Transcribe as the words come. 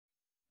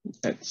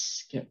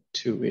Let's get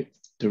to it.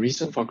 The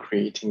reason for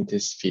creating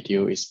this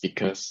video is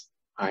because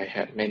I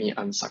had many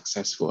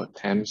unsuccessful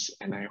attempts,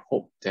 and I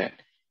hope that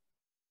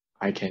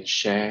I can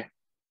share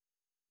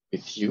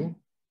with you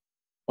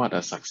what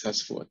a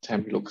successful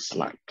attempt looks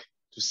like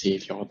to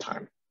save your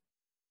time.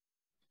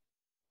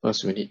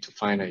 First, we need to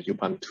find a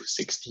Ubuntu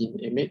 16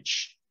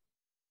 image.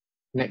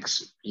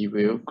 Next, we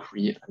will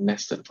create a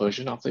nested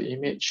version of the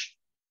image.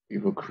 We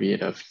will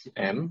create a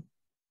VM.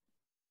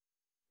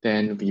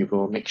 Then we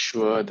will make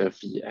sure the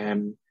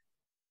VM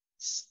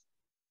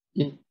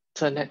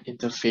internet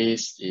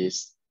interface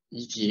is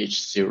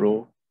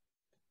ETH0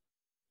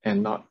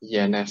 and not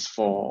ENS4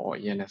 or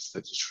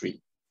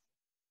ENS33.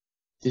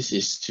 This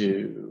is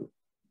to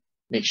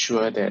make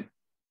sure that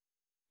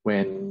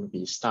when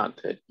we start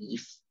the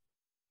Eve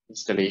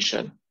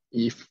installation,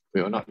 Eve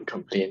will not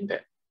complain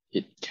that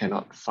it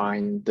cannot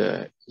find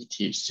the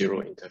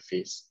ETH0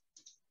 interface.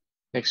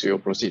 Next, we will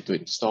proceed to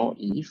install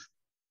Eve,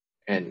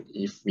 and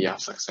if we are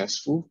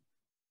successful,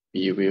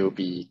 we will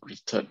be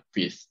greeted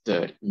with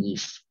the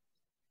Eve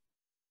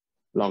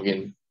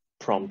login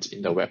prompt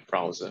in the web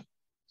browser.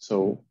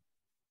 So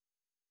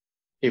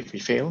if we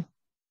fail,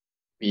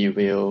 we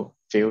will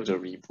fail the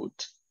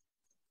reboot.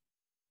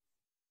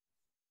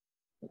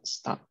 Let's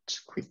start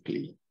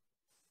quickly.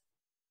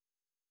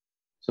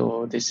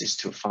 So this is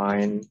to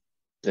find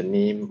the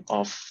name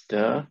of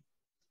the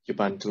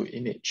Ubuntu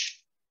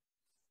image.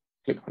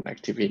 Click on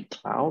Activate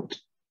Cloud.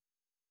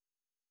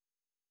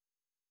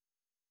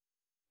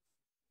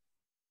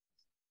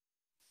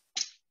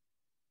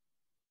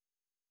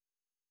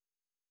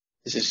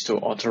 This is to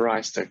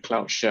authorize the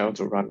Cloud Shell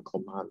to run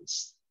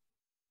commands.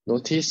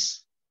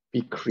 Notice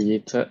we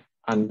created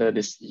under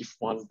this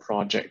Eve1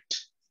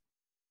 project.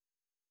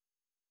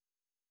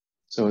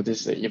 So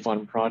this is the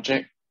Eve1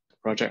 project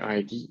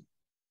ID.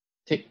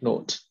 Take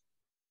note,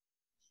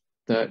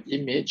 the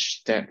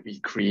image that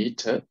we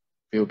created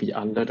will be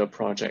under the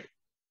project.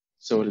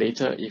 So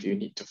later, if you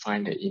need to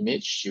find the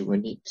image, you will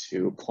need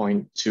to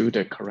point to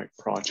the correct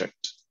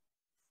project.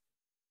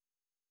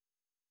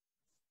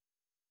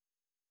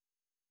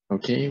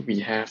 Okay, we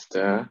have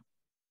the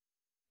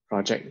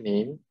project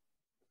name.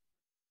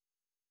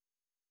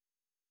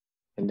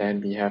 And then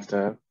we have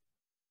the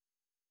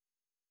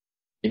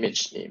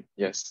image name.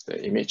 Yes,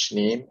 the image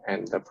name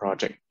and the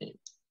project name.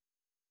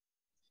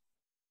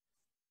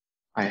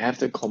 I have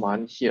the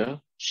command here,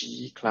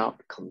 gcloud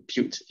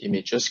compute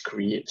images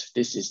create.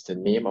 This is the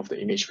name of the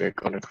image we're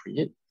going to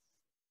create.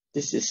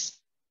 This is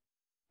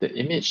the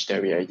image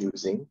that we are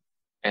using,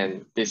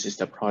 and this is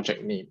the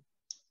project name.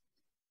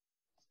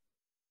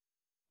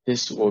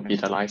 This will be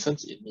the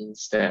license. It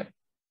means that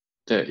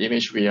the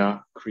image we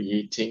are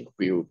creating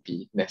will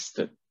be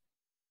nested.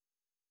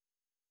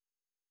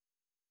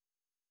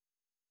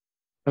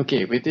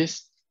 Okay, with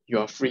this, you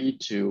are free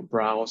to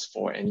browse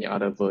for any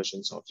other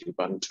versions of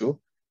Ubuntu.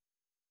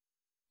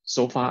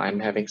 So far,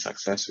 I'm having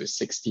success with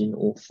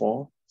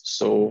 16.04,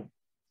 so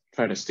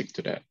try to stick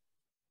to that.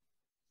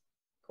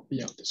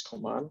 Copy out this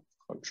command,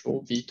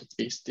 Ctrl V to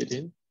paste it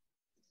in.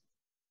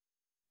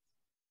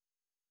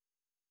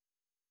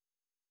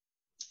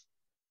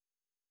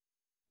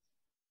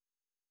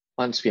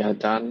 Once we are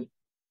done,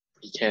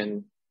 we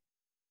can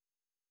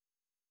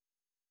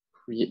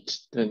create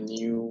the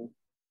new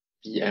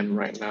VM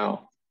right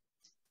now.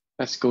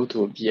 Let's go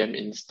to a VM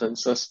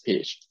instances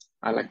page.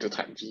 I like to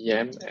type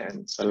VM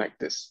and select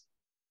this.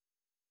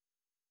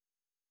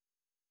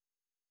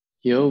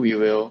 Here we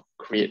will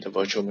create the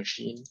virtual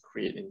machine,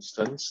 create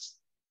instance,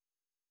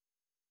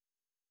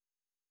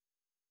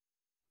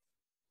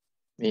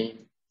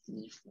 name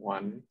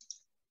Eve1.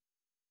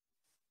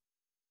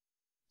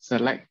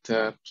 Select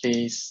the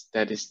place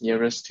that is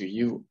nearest to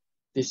you.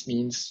 This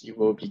means you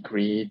will be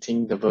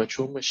creating the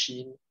virtual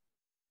machine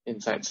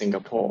inside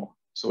Singapore.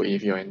 So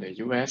if you're in the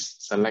US,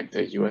 select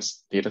the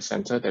US data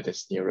center that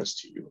is nearest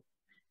to you.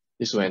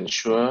 This will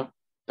ensure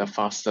the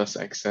fastest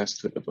access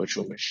to the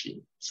virtual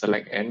machine.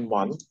 Select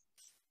N1,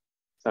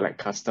 select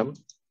custom.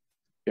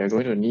 We are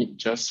going to need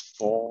just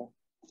 4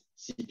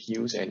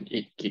 CPUs and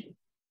 8 GB.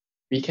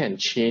 We can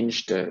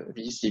change the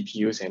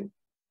vCPUs and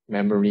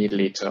memory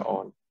later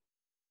on.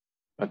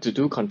 But to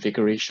do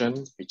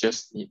configuration, we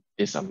just need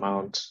this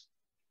amount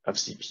of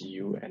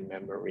CPU and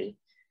memory.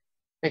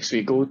 Next,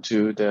 we go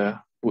to the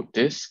boot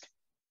disk.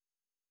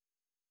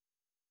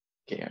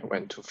 Okay, I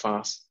went too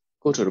fast.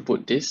 Go to the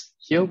boot disk.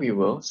 Here we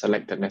will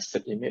select the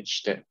nested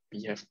image that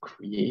we have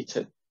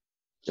created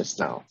just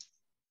now.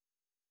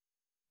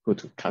 Go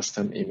to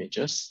custom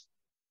images.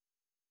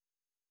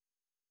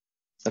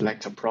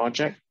 Select a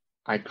project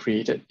I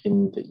created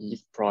in the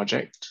Eve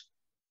project.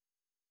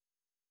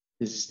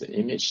 This is the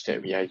image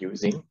that we are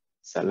using.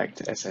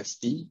 Select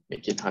SSD,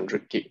 make it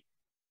 100 GB.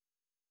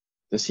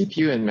 The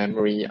CPU and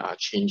memory are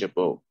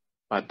changeable,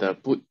 but the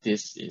boot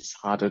disk is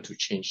harder to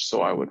change,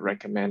 so I would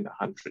recommend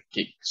 100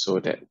 GB so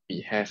that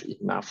we have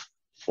enough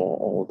for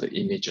all the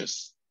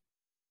images.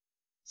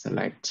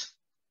 Select.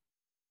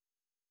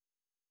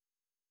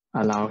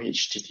 Allow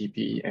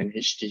HTTP and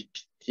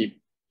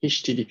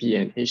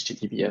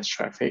HTTPS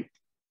traffic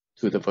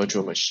to the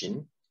virtual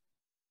machine.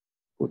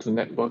 Go to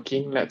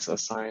networking. Let's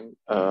assign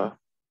a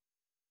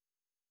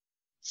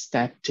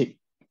static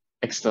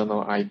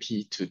external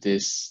IP to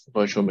this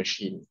virtual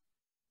machine.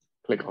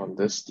 Click on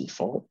this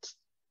default.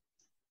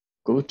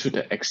 Go to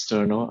the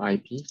external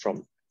IP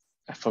from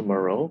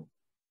ephemeral.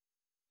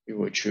 You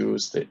will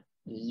choose the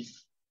Eve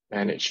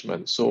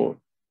management.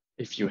 So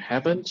if you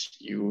haven't,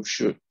 you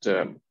should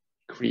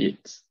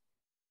create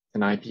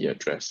an IP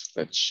address.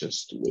 Let's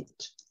just do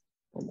it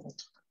one more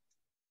time.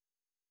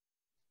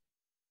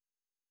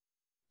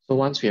 So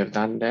once we have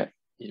done that,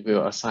 it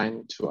will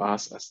assign to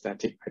us a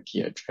static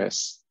IP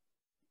address.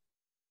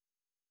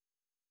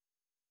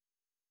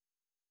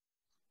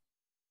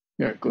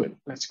 We are good.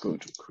 Let's go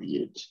to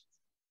create.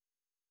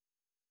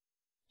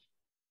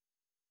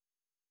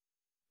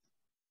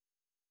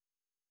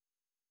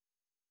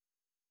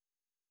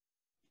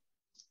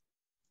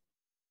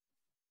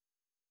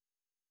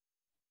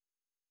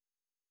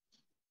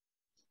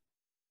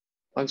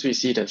 Once we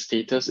see the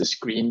status is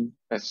green,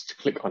 let's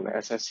click on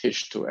the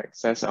SSH to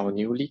access our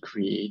newly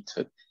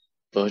created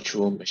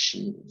virtual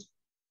machine.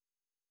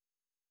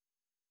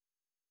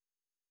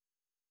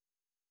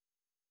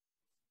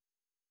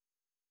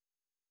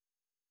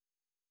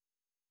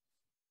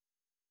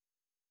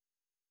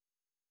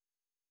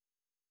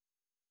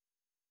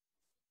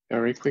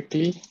 Very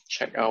quickly,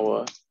 check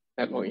our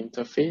network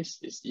interface.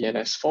 It's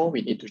ENS4.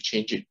 We need to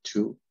change it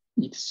to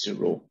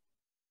ETH0.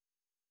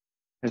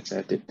 Let's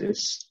edit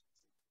this.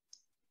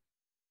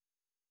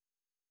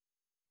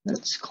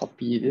 Let's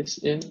copy this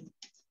in.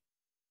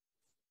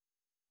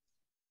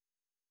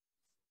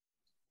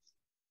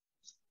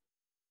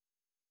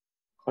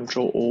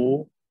 Ctrl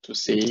O to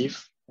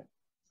save.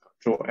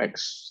 Ctrl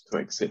X to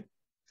exit.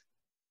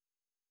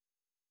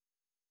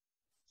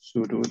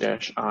 Sudo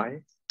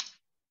 -I.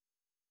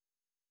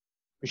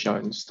 We shall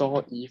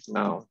install Eve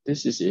now.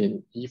 This is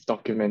in Eve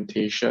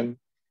documentation,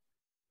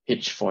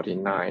 page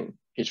 49.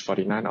 Page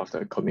 49 of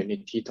the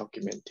community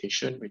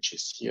documentation, which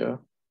is here.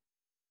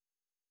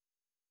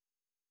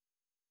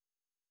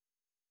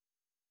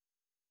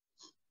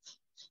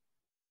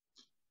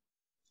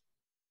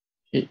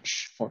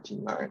 Page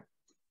 49,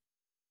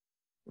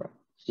 right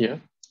here.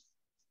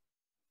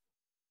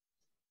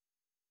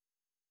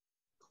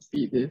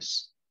 Copy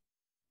this,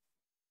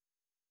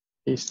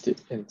 paste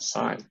it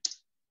inside.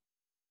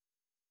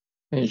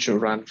 And it should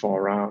run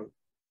for around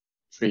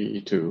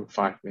 3 to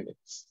 5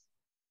 minutes.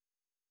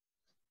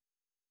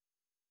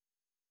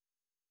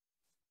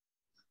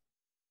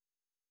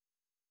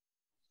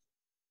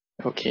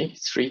 Okay,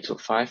 3 to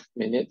 5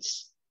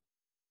 minutes,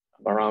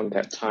 around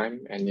that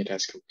time, and it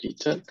has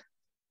completed.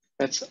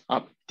 Let's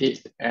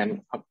update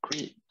and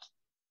upgrade.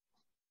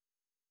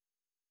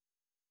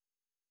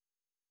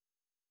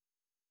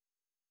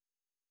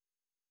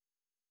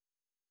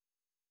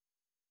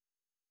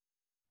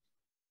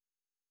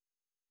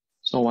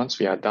 So once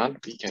we are done,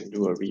 we can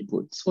do a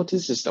reboot. So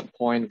this is the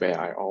point where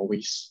I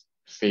always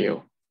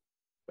fail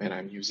when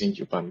I'm using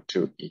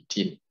Ubuntu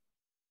 18.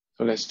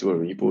 So let's do a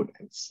reboot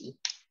and see.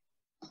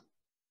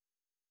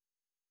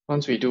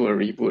 Once we do a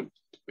reboot,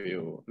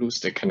 we'll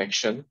lose the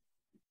connection.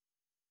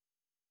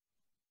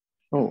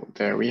 Oh,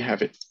 there we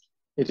have it.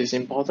 It is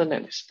important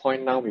at this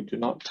point now we do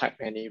not type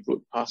any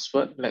root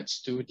password.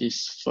 Let's do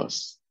this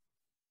first.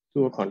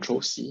 Do a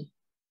Ctrl+C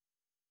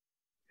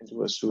and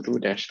do a sudo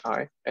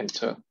 -I,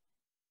 enter.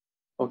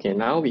 Okay,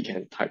 now we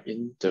can type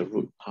in the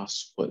root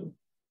password.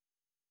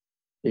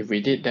 If we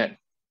did that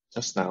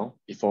just now,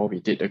 before we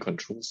did the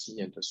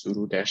Ctrl+C and the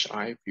sudo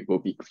 -I, we will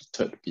be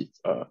greeted with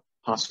a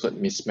password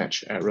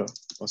mismatch error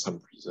for some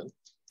reason.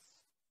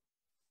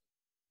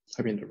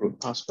 Type in the root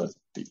password,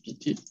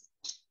 repeat it.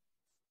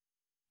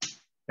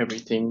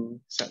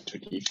 Everything set to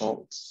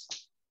defaults.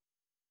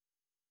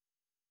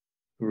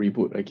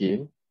 Reboot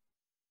again.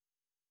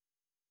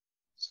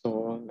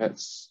 So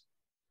let's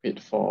wait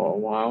for a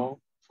while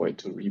for it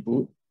to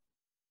reboot.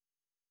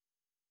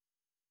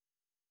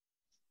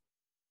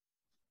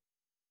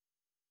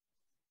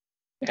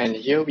 And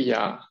here we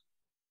are.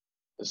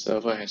 The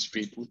server has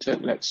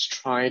rebooted. Let's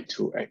try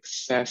to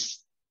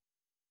access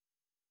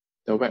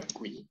the web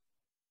GUI.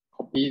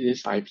 Copy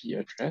this IP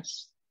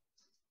address.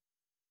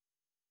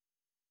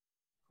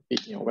 Copy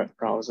it in your web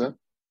browser.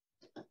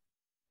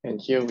 And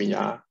here we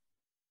are,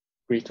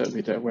 greeted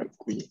with a web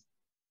GUI.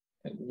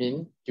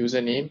 Admin,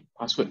 username,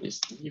 password is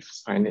Eve,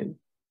 sign in.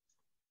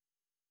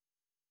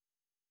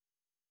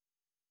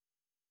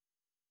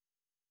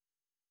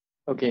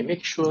 Okay,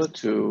 make sure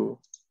to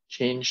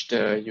change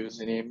the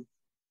username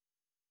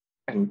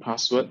and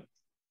password.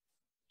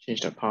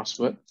 Change the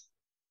password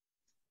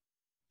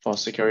for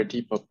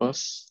security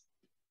purpose.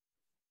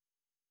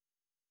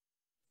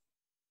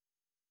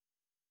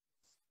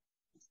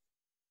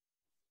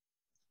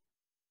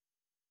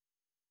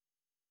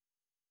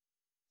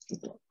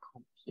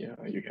 Here,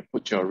 you can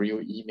put your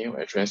real email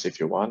address if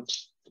you want.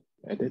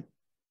 Edit.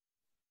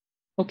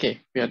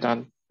 Okay, we are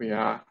done. We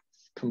are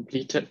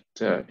completed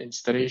the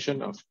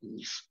installation of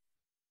Eve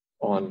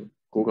on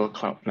Google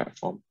Cloud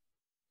Platform.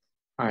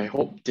 I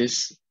hope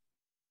this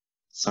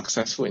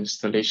successful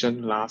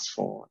installation lasts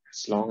for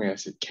as long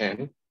as it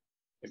can.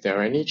 If there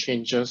are any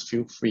changes,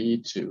 feel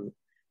free to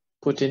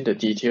put in the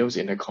details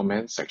in the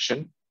comment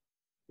section.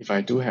 If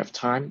I do have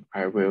time,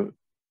 I will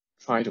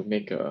try to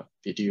make a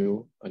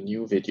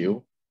new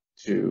video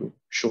to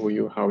show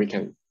you how we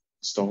can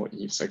install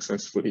Eve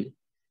successfully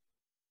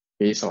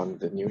based on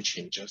the new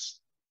changes.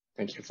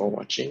 Thank you for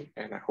watching,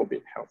 and I hope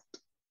it helped.